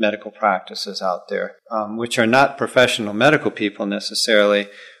questionable medical practices out there, which are not professional medical people necessarily,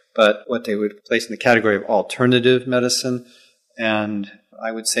 but what they would place in the category of alternative medicine, and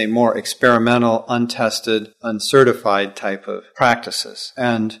I would say more experimental, untested, uncertified type of practices.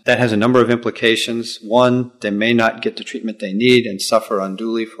 And that has a number of implications. One, they may not get the treatment they need and suffer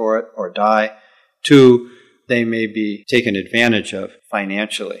unduly for it or die. Two, they may be taken advantage of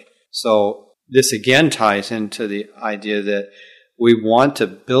financially. So this again ties into the idea that we want to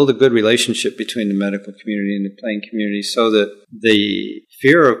build a good relationship between the medical community and the plain community so that the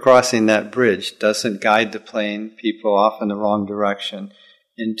fear of crossing that bridge doesn't guide the plain people off in the wrong direction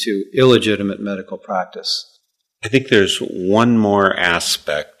into illegitimate medical practice. I think there's one more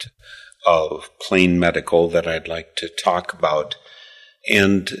aspect of plain medical that I'd like to talk about,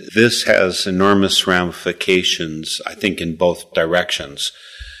 and this has enormous ramifications, I think, in both directions,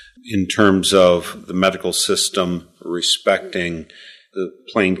 in terms of the medical system respecting the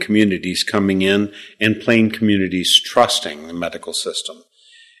plain communities coming in and plain communities trusting the medical system.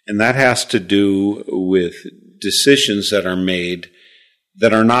 And that has to do with decisions that are made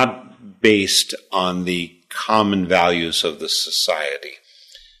that are not based on the common values of the society.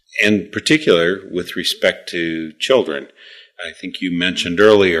 In particular, with respect to children, I think you mentioned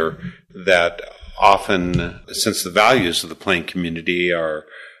earlier that often, since the values of the plain community are a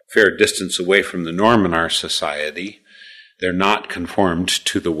fair distance away from the norm in our society, they're not conformed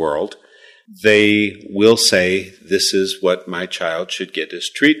to the world, they will say, this is what my child should get as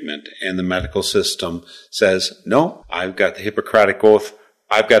treatment. And the medical system says, no, I've got the Hippocratic Oath,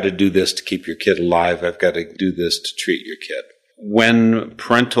 I've got to do this to keep your kid alive. I've got to do this to treat your kid. When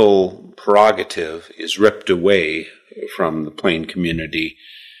parental prerogative is ripped away from the plain community,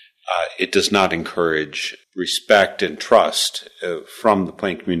 it does not encourage respect and trust from the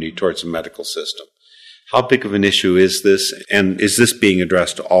plain community towards the medical system. How big of an issue is this? And is this being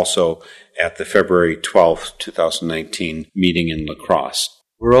addressed also at the February 12th, 2019 meeting in La Crosse?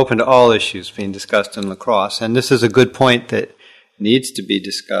 We're open to all issues being discussed in La Crosse, and this is a good point that needs to be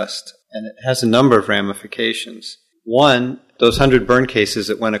discussed, and it has a number of ramifications. One, those 100 burn cases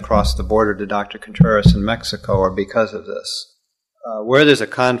that went across the border to Dr. Contreras in Mexico are because of this. Where there's a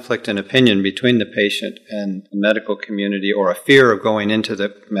conflict in opinion between the patient and the medical community, or a fear of going into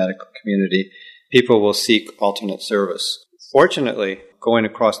the medical community, people will seek alternate service. Fortunately, going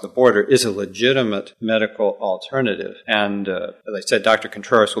across the border is a legitimate medical alternative, and as I said, Dr.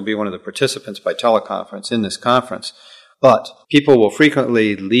 Contreras will be one of the participants by teleconference in this conference. But people will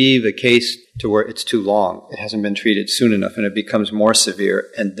frequently leave a case to where it's too long. It hasn't been treated soon enough, and it becomes more severe,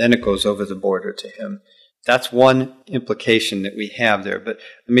 and then it goes over the border to him. That's one implication that we have there. But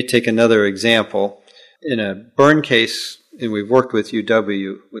let me take another example. In a burn case, and we've worked with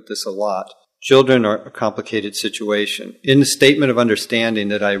UW with this a lot, children are a complicated situation. In the statement of understanding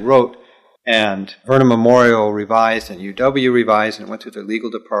that I wrote, and Vernon Memorial revised and UW revised and went through their legal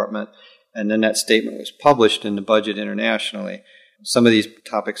department, and then that statement was published in the budget internationally, some of these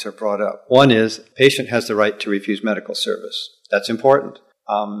topics are brought up. One is, the patient has the right to refuse medical service. That's important.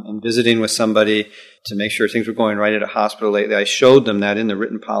 In visiting with somebody to make sure things were going right at a hospital lately, I showed them that in the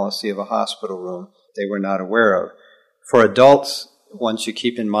written policy of a hospital room they were not aware of. For adults, once you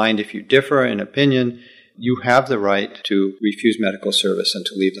keep in mind, if you differ in opinion, you have the right to refuse medical service and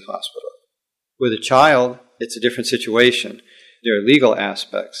to leave the hospital. With a child, it's a different situation. There are legal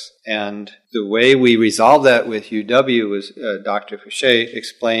aspects. And the way we resolve that with UW was Dr. Fouché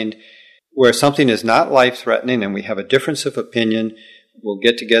explained, where something is not life-threatening and we have a difference of opinion, we'll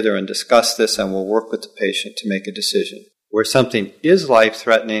get together and discuss this and we'll work with the patient to make a decision. Where something is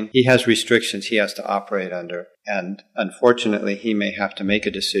life-threatening, he has restrictions he has to operate under. And unfortunately, he may have to make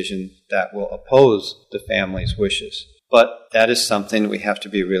a decision that will oppose the family's wishes. But that is something we have to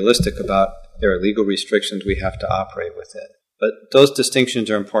be realistic about. There are legal restrictions we have to operate within. But those distinctions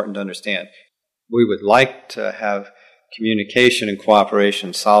are important to understand. We would like to have communication and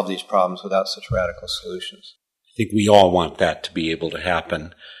cooperation solve these problems without such radical solutions. I think we all want that to be able to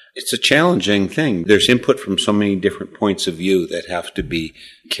happen. It's a challenging thing. There's input from so many different points of view that have to be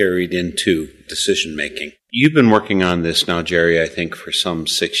carried into decision making. You've been working on this now, Jerry, I think for some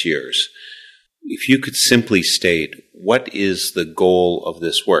 6 years. If you could simply state, what is the goal of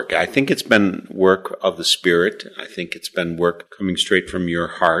this work? I think it's been work of the Spirit. I think it's been work coming straight from your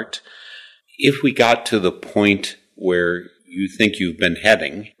heart. If we got to the point where you think you've been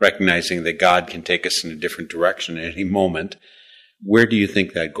heading, recognizing that God can take us in a different direction at any moment, where do you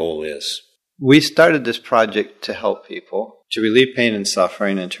think that goal is? We started this project to help people, to relieve pain and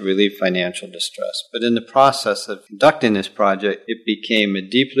suffering, and to relieve financial distress. But in the process of conducting this project, it became a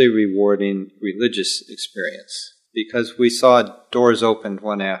deeply rewarding religious experience because we saw doors opened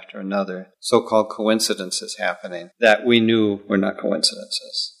one after another, so-called coincidences happening that we knew were not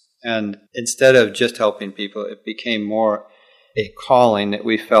coincidences. And instead of just helping people, it became more a calling that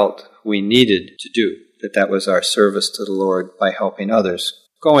we felt we needed to do, that was our service to the Lord by helping others.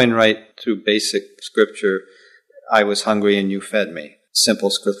 Going right through basic scripture, I was hungry and you fed me. Simple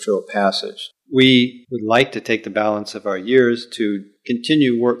scriptural passage. We would like to take the balance of our years to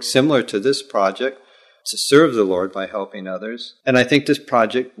continue work similar to this project, to serve the Lord by helping others. And I think this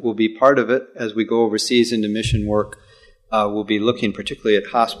project will be part of it as we go overseas into mission work. We'll be looking particularly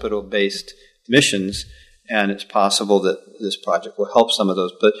at hospital-based missions, and it's possible that this project will help some of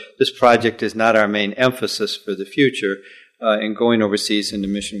those. But this project is not our main emphasis for the future. In going overseas into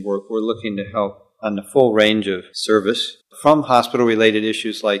mission work, we're looking to help on the full range of service, from hospital-related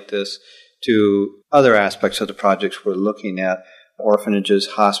issues like this to other aspects of the projects we're looking at, orphanages,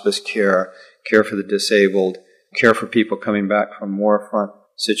 hospice care, care for the disabled, care for people coming back from war-front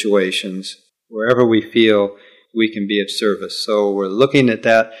situations, wherever we feel we can be of service. So we're looking at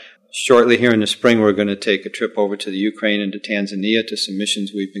that. Shortly here in the spring, we're going to take a trip over to the Ukraine and to Tanzania to some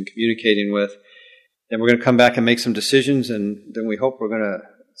missions we've been communicating with. Then we're going to come back and make some decisions, and then we hope we're going to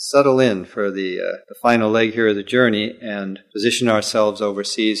settle in for the final leg here of the journey and position ourselves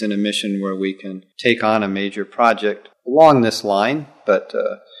overseas in a mission where we can take on a major project along this line, but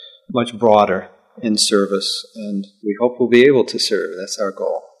much broader in service, and we hope we'll be able to serve. That's our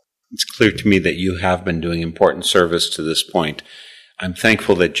goal. It's clear to me that you have been doing important service to this point. I'm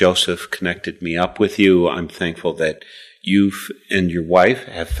thankful that Joseph connected me up with you. I'm thankful that you and your wife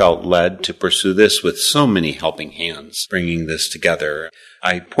have felt led to pursue this with so many helping hands, bringing this together.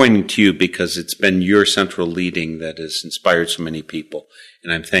 I'm pointing to you because it's been your central leading that has inspired so many people.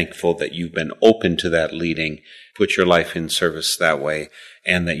 And I'm thankful that you've been open to that leading, put your life in service that way,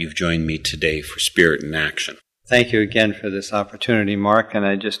 and that you've joined me today for Spirit in Action. Thank you again for this opportunity, Mark, and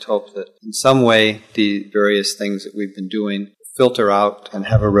I just hope that in some way the various things that we've been doing filter out and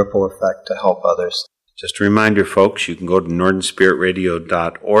have a ripple effect to help others. Just a reminder, folks, you can go to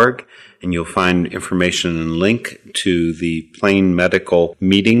northernspiritradio.org and you'll find information and link to the Plain Medical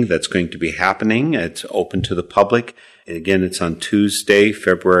meeting that's going to be happening. It's open to the public. And again, it's on Tuesday,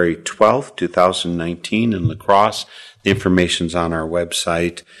 February 12th, 2019 in La Crosse. The information's on our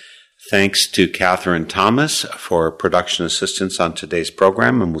website. Thanks to Catherine Thomas for production assistance on today's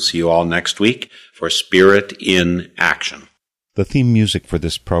program, and we'll see you all next week for Spirit in Action. The theme music for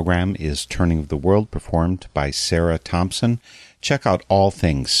this program is Turning of the World, performed by Sarah Thompson. Check out all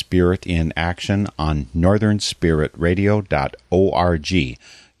things Spirit in Action on northernspiritradio.org.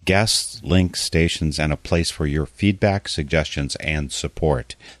 Guests, links, stations, and a place for your feedback, suggestions, and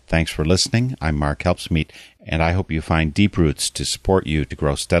support. Thanks for listening. I'm Mark Helpsmeet, and I hope you find deep roots to support you to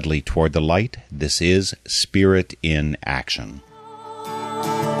grow steadily toward the light. This is Spirit in Action.